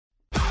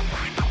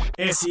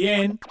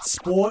SEN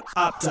Sport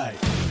Update.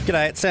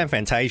 G'day, it's Sam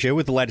Fantasia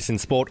with the latest in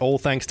sport, all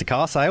thanks to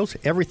car sales,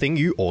 everything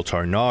you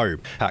auto know.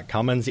 Pat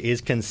Cummins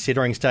is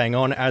considering staying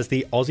on as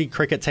the Aussie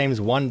cricket team's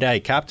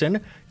one-day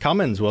captain.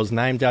 Cummins was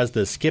named as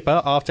the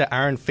skipper after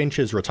Aaron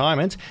Finch's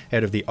retirement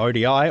ahead of the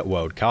ODI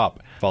World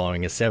Cup.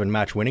 Following a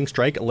 7-match winning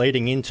streak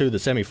leading into the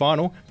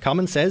semi-final,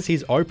 Cummins says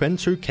he's open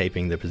to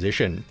keeping the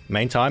position.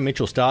 Meantime,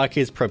 Mitchell Starc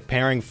is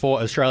preparing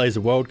for Australia's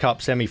World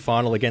Cup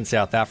semi-final against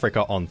South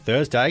Africa on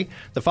Thursday.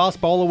 The fast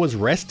bowler was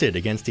rested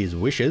against his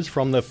wishes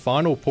from the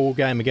final pool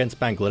game against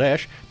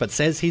Bangladesh, but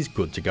says he's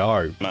good to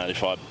go. Mate,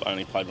 if I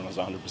only played when I was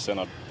 100%,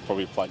 I'd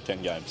probably have played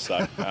 10 games.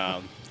 So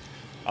I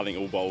think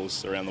all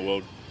bowlers around the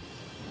world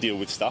deal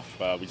with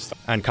stuff.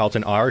 And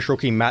Carlton Irish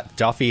rookie Matt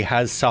Duffy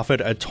has suffered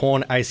a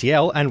torn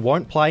ACL and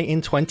won't play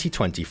in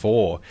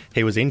 2024.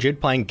 He was injured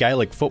playing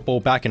Gaelic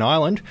football back in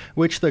Ireland,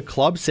 which the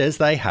club says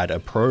they had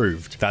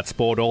approved. That's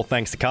sport all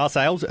thanks to car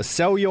sales.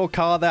 Sell your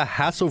car the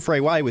hassle-free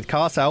way with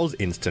car sales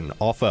instant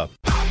offer.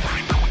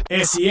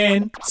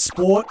 SEN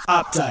Sport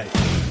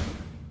Update.